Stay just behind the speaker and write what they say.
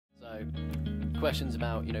questions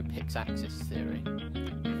about, you know, Pick's axis theory.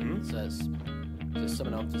 So it's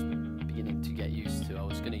something I'm just beginning to get used to. I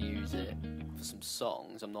was going to use it for some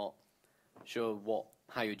songs. I'm not sure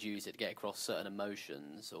how you'd use it to get across certain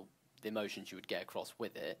emotions or the emotions you would get across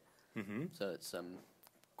with it. So it's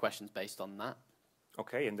questions based on that.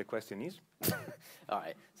 Okay, and the question is? All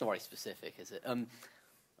right, it's not very specific, is it? All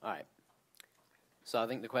right. So I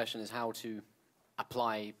think the question is how to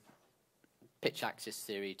apply pitch axis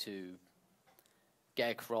theory to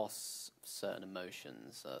get across certain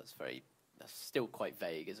emotions. That's still quite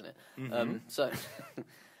vague, isn't it? So,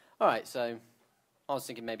 all right. So, I was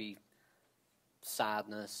thinking maybe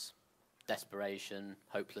sadness, desperation,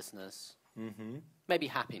 hopelessness, maybe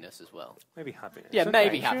happiness as well. Maybe happiness. Yeah, okay.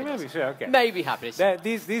 maybe happiness. Maybe, sure, okay. Maybe happiness.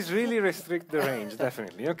 These really restrict the range,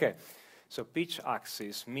 definitely. Okay. So pitch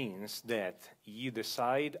axis means that you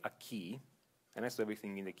decide a key, and that's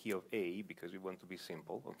everything in the key of A because we want to be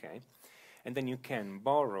simple, okay? And then you can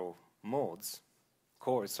borrow chords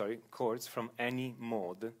from any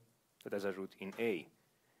mode that has a root in A.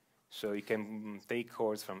 So you can take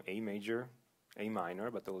chords from A major, A minor,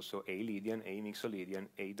 but also A Lydian, A Mixolydian,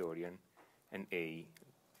 A Dorian, and A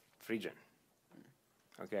Phrygian.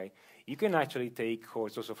 Okay? You can actually take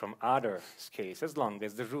chords also from other scales as long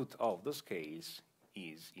as the root of those scales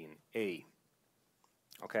is in A.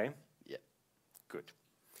 Okay? Yeah. Good.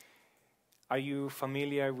 Are you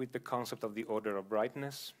familiar with the concept of the order of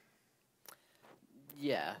brightness?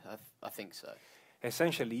 Yeah, I think so.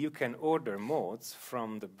 Essentially, you can order modes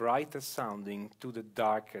from the brightest sounding to the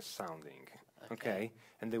darkest sounding. Okay?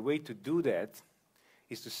 And the way to do that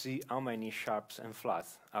is to see how many sharps and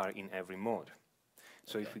flats are in every mode.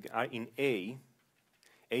 So if we are in A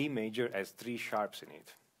major has 3 sharps in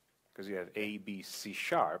it. Because you have A, B, C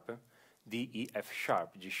sharp, D, E, F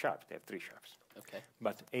sharp, G sharp. They have 3 sharps. Okay.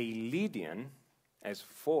 But A Lydian has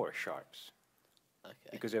 4 sharps.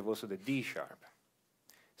 Okay. Because you have also the D sharp.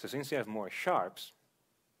 So since you have more sharps,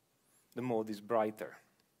 the mode is brighter.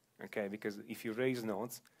 Okay? Because if you raise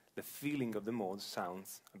notes, the feeling of the mode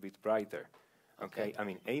sounds a bit brighter. Okay? I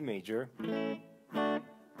mean, A major,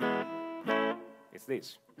 it's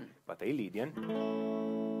this. But A Lydian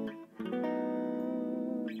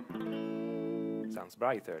sounds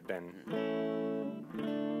brighter than...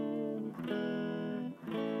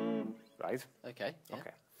 Right? Okay. Yeah.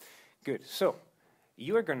 Okay. Good. So,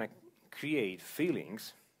 you are going to create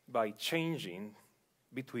feelings by changing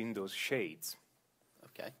between those shades.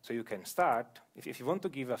 Okay. So you can start, if you want to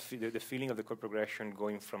give the feeling of the chord progression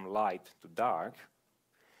going from light to dark,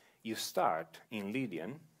 you start in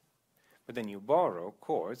Lydian, but then you borrow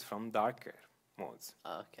chords from darker modes.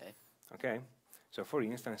 Okay. Okay? So for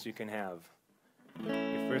instance, you can have,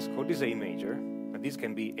 the first chord is A major, but this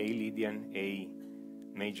can be A Lydian, A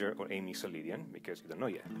major, or A Mixolydian, because you don't know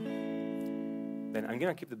yet. Then I'm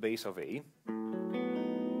going to keep the bass of A.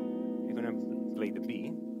 You're going to play the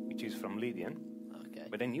B, which is from Lydian. Okay.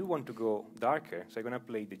 But then you want to go darker, so you're going to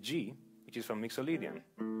play the G, which is from Mixolydian.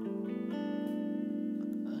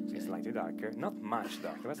 So it's slightly darker, not much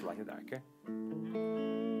darker, but slightly darker.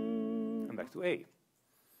 And back to A. If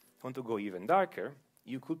you want to go even darker,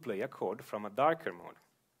 you could play a chord from a darker mode.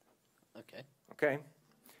 Okay. Okay?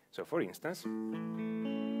 So for instance,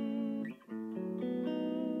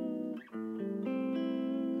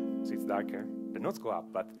 so it's darker, the notes go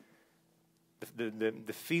up, but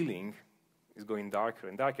the feeling is going darker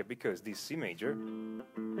and darker because this C major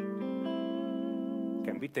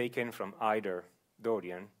can be taken from either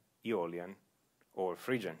Dorian, Aeolian, or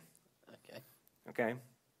Phrygian. Okay. Okay?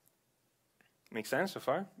 Make sense so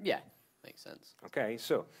far? Yeah, makes sense. Okay,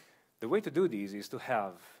 so the way to do this is to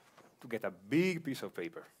get a big piece of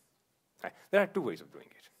paper. There are 2 ways of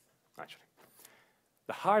doing it, actually.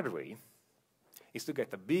 The hard way is to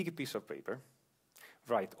get a big piece of paper,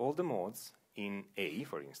 write all the modes in A,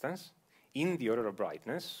 for instance, in the order of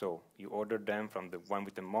brightness, so you order them from the one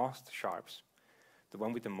with the most sharps, the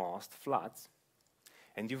one with the most flats,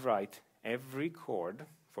 and you write every chord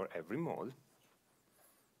for every mode.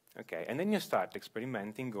 Okay, and then you start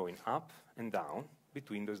experimenting going up and down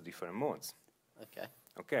between those different modes. Okay.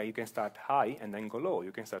 Okay, you can start high and then go low.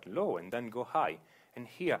 You can start low and then go high and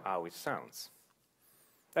hear how it sounds.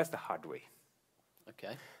 That's the hard way.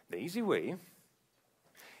 Okay. The easy way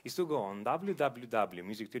is to go on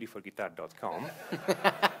www.musictheoryforguitar.com.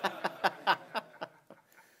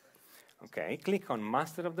 Okay, click on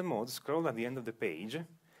Master of the Modes, scroll at the end of the page,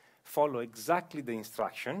 follow exactly the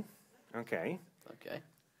instruction. Okay. Okay.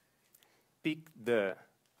 Pick the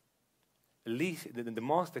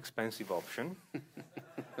most expensive option.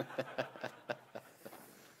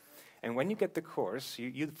 And when you get the course,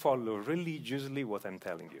 you follow religiously what I'm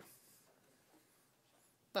telling you.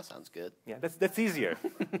 That sounds good. Yeah, that's easier.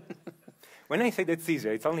 When I say that's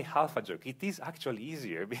easier, it's only half a joke. It is actually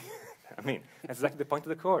easier. I mean, that's exactly the point of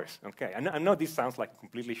the course. Okay, I know this sounds like a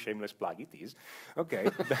completely shameless plug. It is. Okay.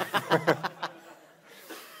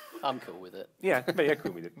 I'm cool with it. Yeah, but you're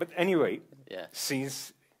cool with it. But anyway, Yeah.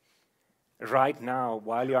 since right now,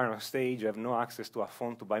 while you are on stage, you have no access to a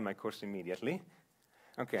phone to buy my course immediately.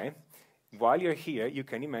 Okay. While you're here, you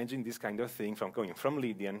can imagine this kind of thing from going from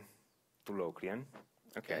Lydian to Locrian.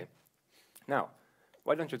 Okay. Now,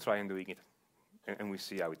 why don't you try and doing it, and we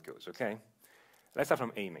see how it goes, okay? Let's start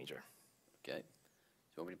from A major. Okay. Do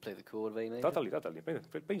you want me to play the chord of A major? Totally.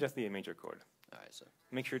 Play just the A major chord. All right, so.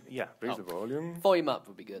 Make sure, yeah, raise the volume. Volume up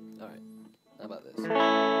would be good. All right. How about this?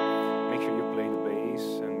 Make sure you play the bass,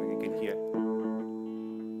 and we can hear.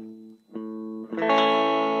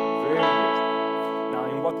 Very good. Now,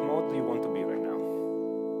 in what mode do you want to be right now?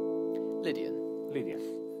 Lydian. Lydian.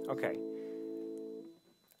 Okay.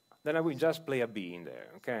 Then I will just play a B in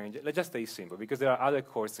there, okay? Let's just stay simple, because there are other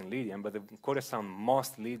chords in Lydian, but the chord that sounds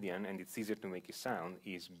most Lydian, and it's easier to make it sound,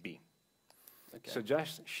 is B. Okay. So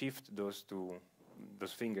just shift those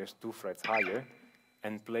fingers 2 frets higher,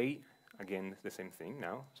 and play, again, the same thing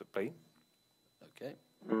now. So play. Okay.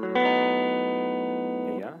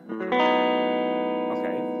 Yeah.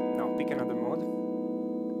 Okay, now pick another mode.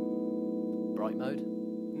 Bright mode?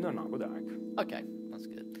 No, go dark. Okay, that's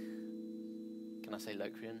good. Can I say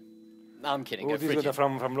Locrian? No, I'm kidding. Oh, go this Phrygian. is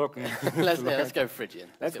from Locrian. let's go Phrygian.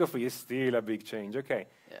 Let's go for you. Still a big change. Okay.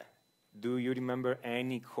 Yeah. Do you remember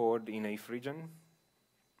any chord in A Phrygian?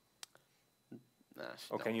 Nah,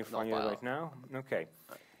 Or can you find it right now? Okay.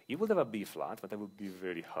 Right. You would have a B flat, but that would be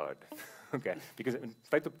very hard. Okay. Because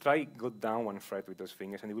try go down 1 fret with those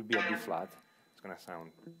fingers, and it will be a B flat. It's gonna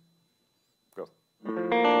sound. Go.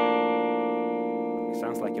 It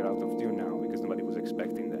sounds like you're out of tune now, because nobody was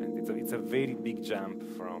expecting that. It's a very big jump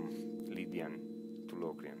from Lydian to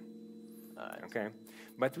Locrian. Right. Okay,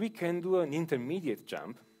 but we can do an intermediate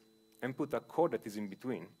jump and put a chord that is in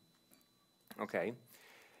between. Okay,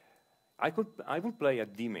 I would play a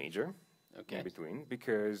D major in between,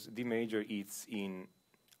 because D major is in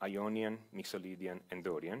Ionian, Mixolydian, and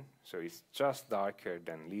Dorian, so it's just darker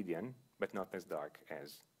than Lydian, but not as dark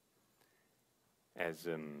as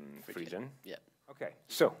Phrygian. Yeah. Okay,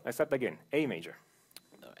 so let's start again. A major.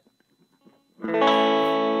 All right.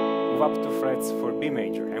 Move up 2 frets for B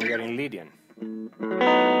major, and we are in Lydian. Do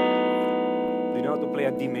you know how to play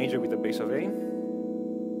a D major with the bass of A?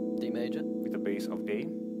 D major? With the bass of A.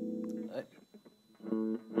 Right.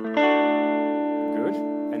 Good.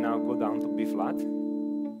 And now go down to B flat,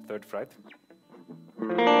 3rd fret.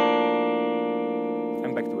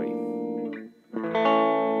 And back to A.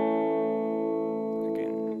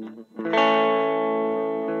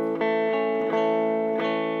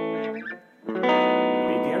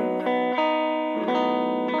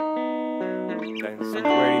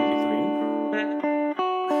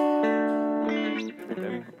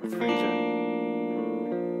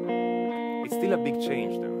 Still a big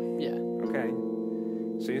change, though. Yeah. Okay.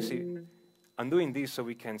 So you see, I'm doing this so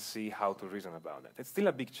we can see how to reason about that. It's still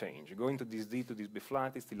a big change. Going to this D to this B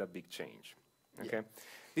flat is still a big change. Okay. Yeah.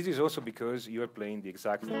 This is also because you are playing the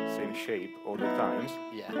exact same shape all the times.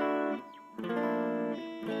 Yeah.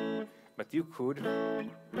 But you could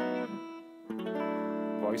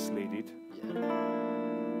voice lead it.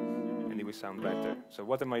 Yeah. And it will sound better. So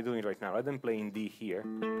what am I doing right now? Rather than playing D here,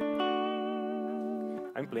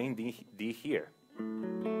 I'm playing D here.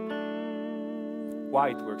 Why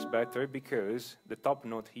it works better? Because the top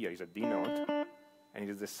note here is a D note, and it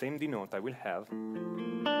is the same D note I will have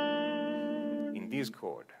in this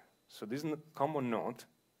chord. So this common note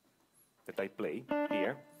that I play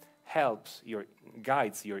here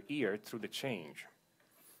guides your ear through the change.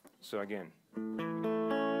 So again,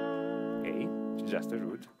 A, just a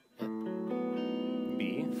root,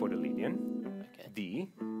 B for the Lydian, D,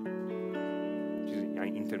 which is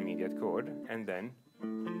an intermediate chord, and then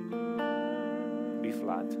B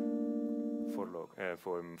flat for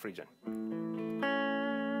Phrygian.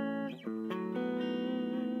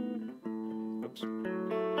 Oops.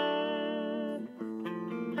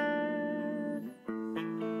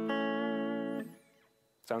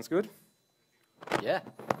 Sounds good? Yeah.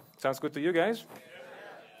 Sounds good to you guys?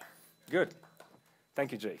 Good.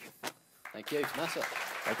 Thank you, Jake. Thank you, Tommaso.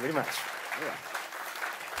 Thank you very much. Yeah.